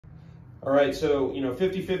All right, so,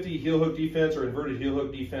 50-50 heel hook defense or inverted heel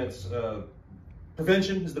hook defense.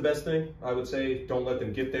 Prevention is the best thing, I would say. Don't let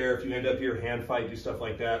them get there. If you end up here, hand fight, do stuff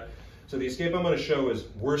like that. So the escape I'm going to show is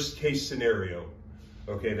worst case scenario.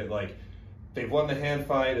 Okay, that like they've won the hand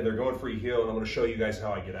fight and they're going for a heel, and I'm going to show you guys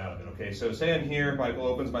how I get out of it. Okay, so say I'm here, Michael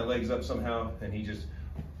opens my legs up somehow, and he just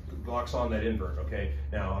locks on that invert. Okay,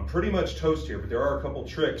 now I'm pretty much toast here, but there are a couple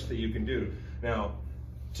tricks that you can do. Now,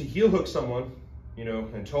 to heel hook someone,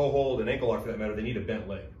 and toe hold and ankle lock for that matter, they need a bent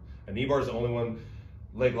leg. A knee bar is the only one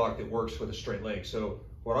leg lock that works with a straight leg. So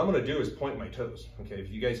what I'm going to do is point my toes. Okay,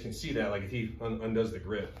 if you guys can see that, like if he undoes the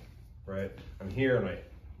grip, right? I'm here and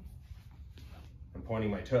I'm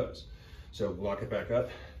pointing my toes. So lock it back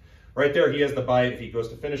up. Right there, he has the bite. If he goes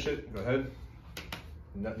to finish it, go ahead.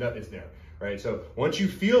 Nut is there, right? So once you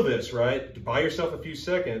feel this, right, buy yourself a few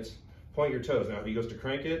seconds, point your toes. Now, if he goes to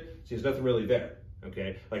crank it, see, there's nothing really there.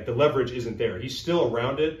 Okay, like the leverage isn't there. He's still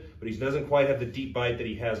around it, but he doesn't quite have the deep bite that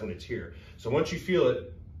he has when it's here. So once you feel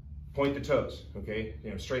it, point the toes, okay?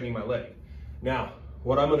 Straightening my leg. Now,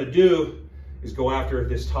 what I'm gonna do is go after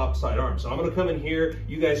this top side arm. So I'm gonna come in here.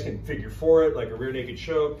 You guys can figure for it like a rear naked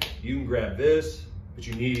choke. You can grab this, but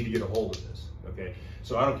you need to get a hold of this, okay?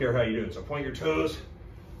 So I don't care how you do it. So point your toes.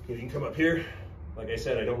 You can come up here. Like I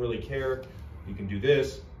said, I don't really care. You can do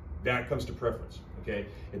this. That comes to preference, okay?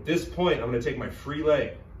 At this point, I'm gonna take my free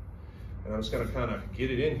leg and I'm just gonna kind of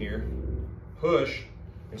get it in here, push,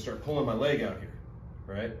 and start pulling my leg out here,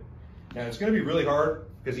 right? Now it's gonna be really hard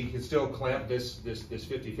because he can still clamp this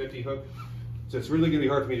 50-50 hook. So it's really gonna be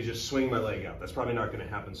hard for me to just swing my leg out. That's probably not gonna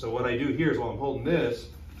happen. So what I do here is while I'm holding this,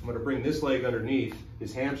 I'm gonna bring this leg underneath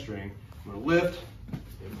his hamstring. I'm gonna lift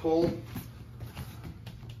and pull,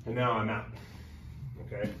 and now I'm out.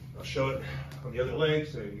 Okay, I'll show it on the other leg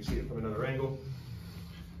so you can see it from another angle.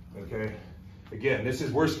 Okay, again, this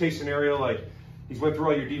is worst case scenario, like he's went through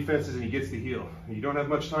all your defenses and he gets the heel. And you don't have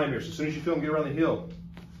much time here, so as soon as you feel him get around the heel,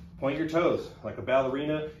 point your toes like a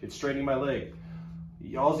ballerina. It's straightening my leg.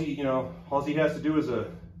 All he has to do is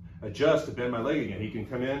adjust to bend my leg again. He can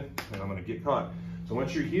come in and I'm gonna get caught. So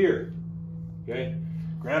once you're here, okay,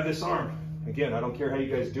 grab this arm. Again, I don't care how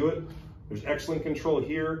you guys do it. There's excellent control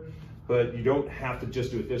here, but you don't have to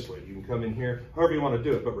just do it this way. You can come in here, however you want to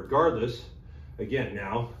do it. But regardless, again,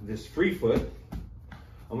 now this free foot,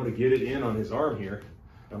 I'm going to get it in on his arm here.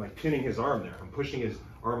 I'm like pinning his arm there. I'm pushing his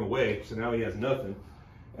arm away, so now he has nothing.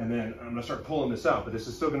 And then I'm going to start pulling this out, but this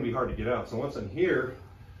is still going to be hard to get out. So once I'm here,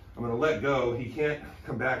 I'm going to let go. He can't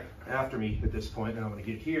come back after me at this point, and I'm going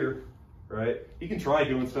to get here, right? He can try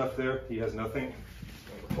doing stuff there. He has nothing.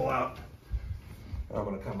 I'm going to pull out, and I'm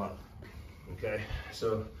going to come up. Okay,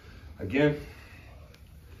 so again,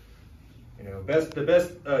 the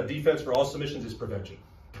best defense for all submissions is prevention.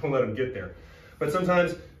 Don't let them get there. But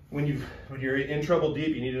sometimes when you're in trouble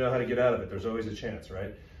deep, you need to know how to get out of it. There's always a chance,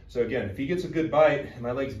 right? So again, if he gets a good bite and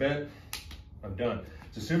my leg's bent, I'm done.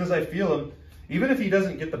 So as soon as I feel him, even if he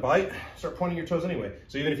doesn't get the bite, start pointing your toes anyway.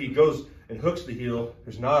 So even if he goes and hooks the heel,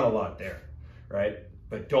 there's not a lot there, right?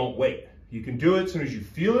 But don't wait. You can do it as soon as you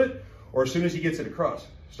feel it or as soon as he gets it across.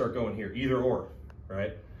 Start going here, either or,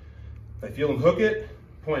 right? If I feel him hook it,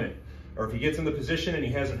 point it. Or if he gets in the position and he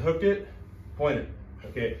hasn't hooked it, point it,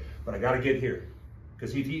 okay? But I gotta get here.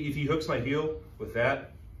 Because if he hooks my heel with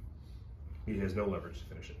that, he has no leverage to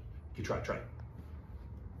finish it. You try.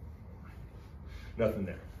 Nothing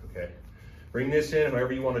there, okay? Bring this in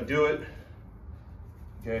however you wanna do it,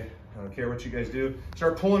 okay? I don't care what you guys do.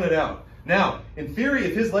 Start pulling it out. Now, in theory,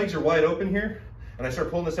 if his legs are wide open here, and I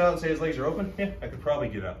start pulling this out and say his legs are open, yeah, I could probably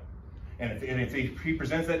get out. And if he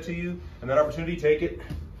presents that to you and that opportunity, take it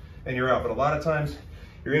and you're out. But a lot of times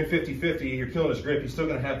you're in 50-50, you're killing his grip, he's still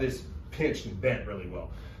gonna have this pinched and bent really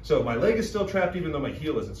well. So my leg is still trapped even though my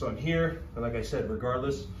heel isn't. So I'm here, and like I said,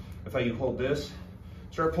 regardless of how you hold this,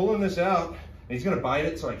 start pulling this out, and he's gonna bite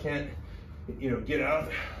it so I can't, get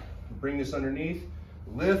out. Bring this underneath,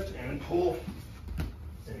 lift and pull,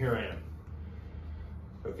 and here I am.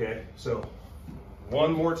 Okay, so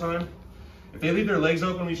one more time. If they leave their legs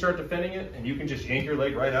open when you start defending it, and you can just yank your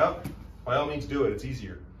leg right out, by all means do it, it's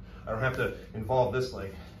easier. I don't have to involve this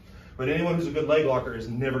leg. But anyone who's a good leg locker is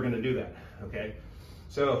never gonna do that, okay?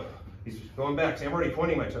 So he's going back. See, I'm already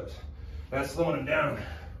pointing my toes. That's slowing him down.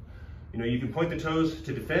 You can point the toes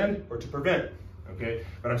to defend or to prevent, okay?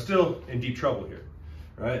 But I'm still in deep trouble here,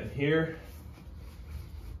 right? Here,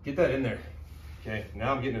 get that in there, okay?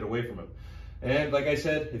 Now I'm getting it away from him. And like I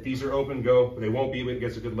said, if these are open, go. But they won't be when it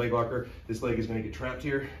gets a good leg locker. This leg is gonna get trapped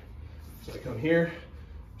here. So I come here,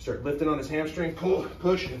 start lifting on his hamstring, pull,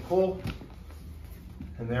 push, and pull.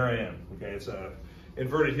 And there I am, okay? It's a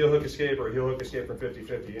inverted heel hook escape or a heel hook escape from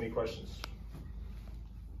 50-50. Any questions?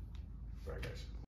 guys.